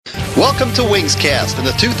Welcome to WingsCast and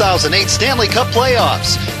the 2008 Stanley Cup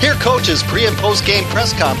Playoffs. Hear coaches' pre- and post-game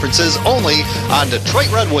press conferences only on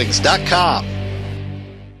DetroitRedWings.com.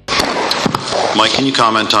 Mike, can you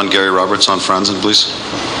comment on Gary Roberts on Franzen, please?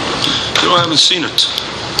 I haven't seen it.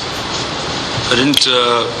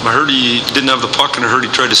 I heard he didn't have the puck, and I heard he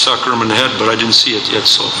tried to sucker him in the head, but I didn't see it yet,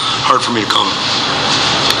 so hard for me to comment.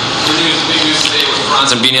 Big news today with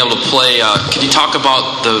Franzen being able to play. Could you talk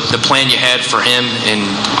about the plan you had for him and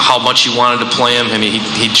how much you wanted to play him? I mean,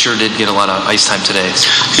 he sure did get a lot of ice time today.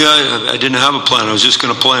 Yeah, I didn't have a plan. I was just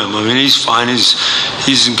going to play him. I mean, he's fine.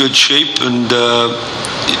 He's in good shape, and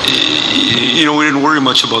we didn't worry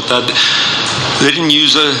much about that. They didn't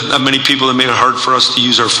use that many people. That made it hard for us to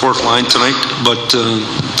use our fourth line tonight, but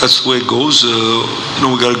that's the way it goes.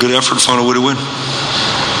 We got a good effort, found a way to win.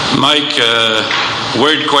 Mike,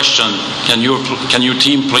 weird question. Can your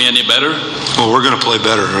team play any better? Well, we're going to play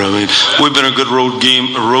better. I mean, we've been a good road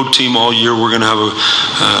team all year. We're going to have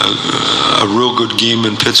a real good game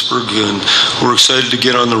in Pittsburgh, and we're excited to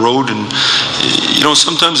get on the road. And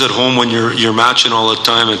sometimes at home when you're matching all the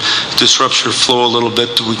time, it disrupts your flow a little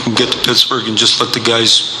bit. We can get to Pittsburgh and just let the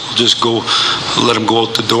guys just go, let them go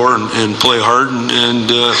out the door and play hard.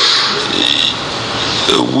 And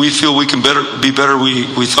we feel we can be better.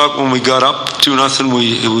 We thought when we got up 2-0,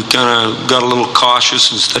 we kind of got a little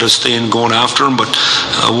cautious instead of going after them, but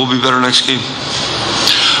we'll be better next game.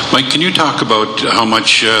 Mike, can you talk about how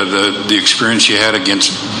much the experience you had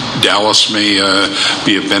against Dallas may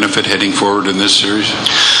be a benefit heading forward in this series?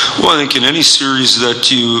 Well, I think in any series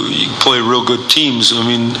that you play real good teams, I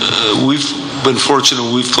mean, we've been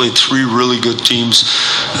fortunate. We've played three really good teams,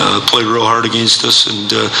 played real hard against us,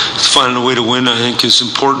 and finding a way to win, I think, is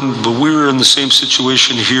important. But we were in the same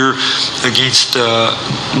situation here against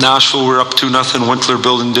Nashville. We were up 2-0. Went to their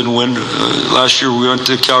building, didn't win. Last year we went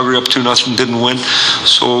to Calgary up 2-0, didn't win.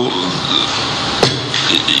 So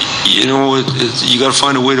you got to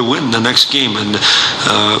find a way to win the next game. And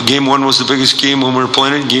game one was the biggest game when we were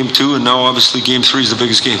playing it. Game two, and now obviously game three is the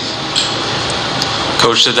biggest game.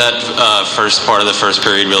 Coach, did that first part of the first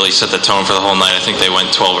period really set the tone for the whole night? I think they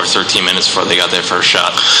went 12 or 13 minutes before they got their first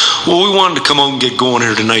shot. Well, we wanted to come out and get going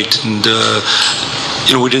here tonight, and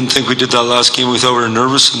we didn't think we did that last game. We thought we were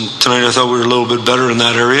nervous, and tonight I thought we were a little bit better in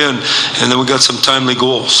that area, and then we got some timely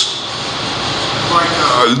goals.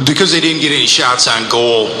 Because they didn't get any shots on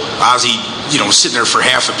goal, Ozzy, sitting there for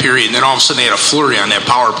half a period, and then all of a sudden they had a flurry on that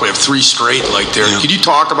power play of 3 straight there. Yeah. Could you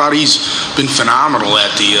talk about he's been phenomenal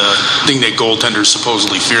at the thing that goaltenders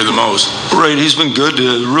supposedly fear the most? Right, he's been good,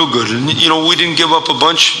 real good. And, we didn't give up a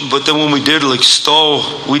bunch, but then when we did, like Stahl,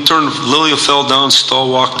 Lilia fell down,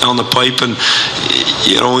 Stahl walked down the pipe, and,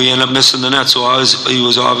 we ended up missing the net. So he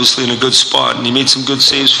was obviously in a good spot, and he made some good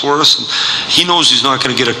saves for us. And he knows he's not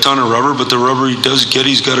going to get a ton of rubber, but the rubber he does get,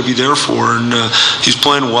 he's got to be there for. And he's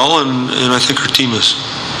playing well, and I think our team is.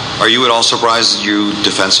 Are you at all surprised that you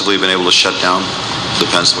defensively have been able to shut down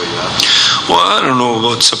defense the way you have? Well, I don't know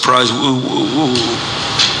about surprise.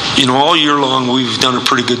 All year long we've done a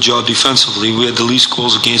pretty good job defensively. We had the least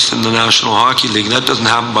goals against in the National Hockey League. That doesn't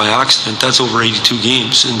happen by accident. That's over 82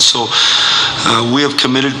 games. And so we have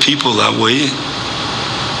committed people that way.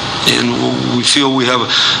 And we feel we have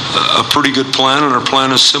a pretty good plan, and our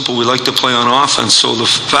plan is simple. We like to play on offense, so the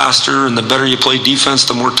faster and the better you play defense,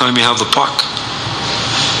 the more time you have the puck.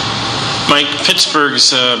 Mike,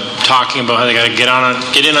 Pittsburgh's talking about how they got to get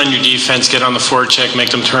in on your defense, get on the forecheck, make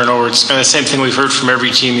them turn over. It's kind of the same thing we've heard from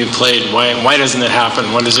every team you've played. Why doesn't it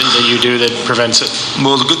happen? What is it that you do that prevents it?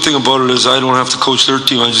 Well, the good thing about it is I don't have to coach their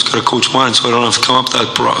team. I just got to coach mine, so I don't have to come up with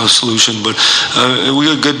that solution. But we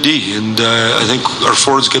got good D, and I think our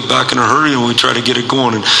forwards get back in a hurry, and we try to get it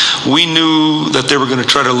going. And we knew that they were going to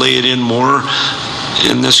try to lay it in more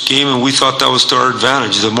in this game, and we thought that was to our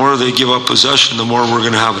advantage. The more they give up possession, the more we're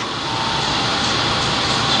going to have it.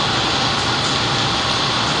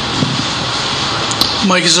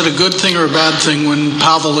 Mike, is it a good thing or a bad thing when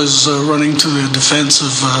Pavel is running to the defense of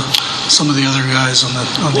some of the other guys on the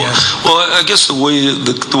ice? Well, I guess the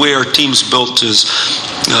way our team's built is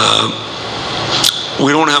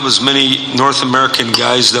we don't have as many North American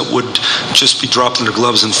guys that would just be dropping their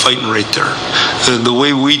gloves and fighting right there. And the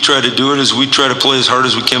way we try to do it is we try to play as hard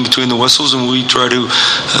as we can between the whistles, and we try to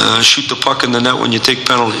shoot the puck in the net when you take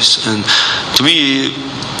penalties. And to me,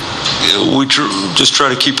 we just try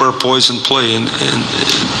to keep our poise and play. And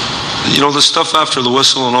the stuff after the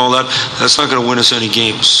whistle and all that's not going to win us any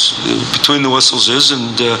games. Between the whistles is,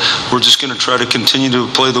 and we're just going to try to continue to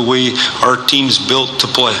play the way our team's built to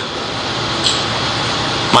play.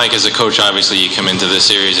 Mike, as a coach, obviously you come into this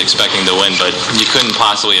series expecting to win, but you couldn't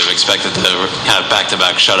possibly have expected to have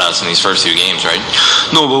back-to-back shutouts in these first 2 games, right?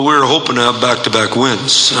 No, but we were hoping to have back-to-back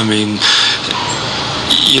wins. I mean,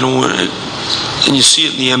 and you see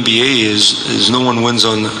it in the NBA is no one wins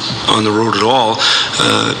on the road at all.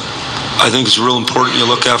 I think it's real important you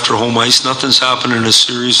look after home ice. Nothing's happened in a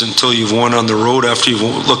series until you've won on the road after you've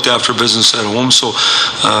looked after business at home. So,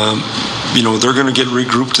 they're going to get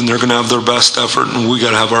regrouped and they're going to have their best effort, and we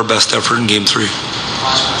got to have our best effort in Game 3.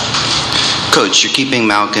 Coach, you're keeping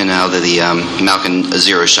Malkin out of the Malkin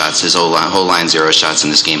 0 shots, his whole line 0 shots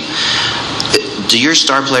in this game. Do your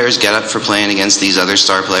star players get up for playing against these other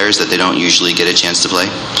star players that they don't usually get a chance to play?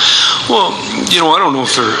 Well, I don't know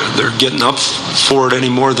if they're getting up for it any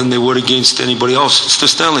more than they would against anybody else. It's the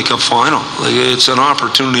Stanley Cup final. It's an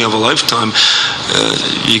opportunity of a lifetime.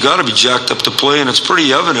 You got to be jacked up to play, and it's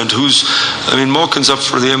pretty evident Malkin's up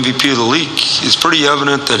for the MVP of the league. It's pretty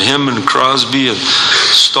evident that him and Crosby and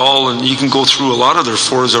Stahl, and you can go through a lot of their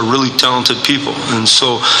forwards, are really talented people. And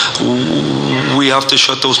so we have to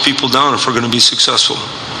shut those people down if we're going to be successful.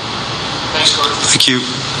 Thanks, Coach. Thank you.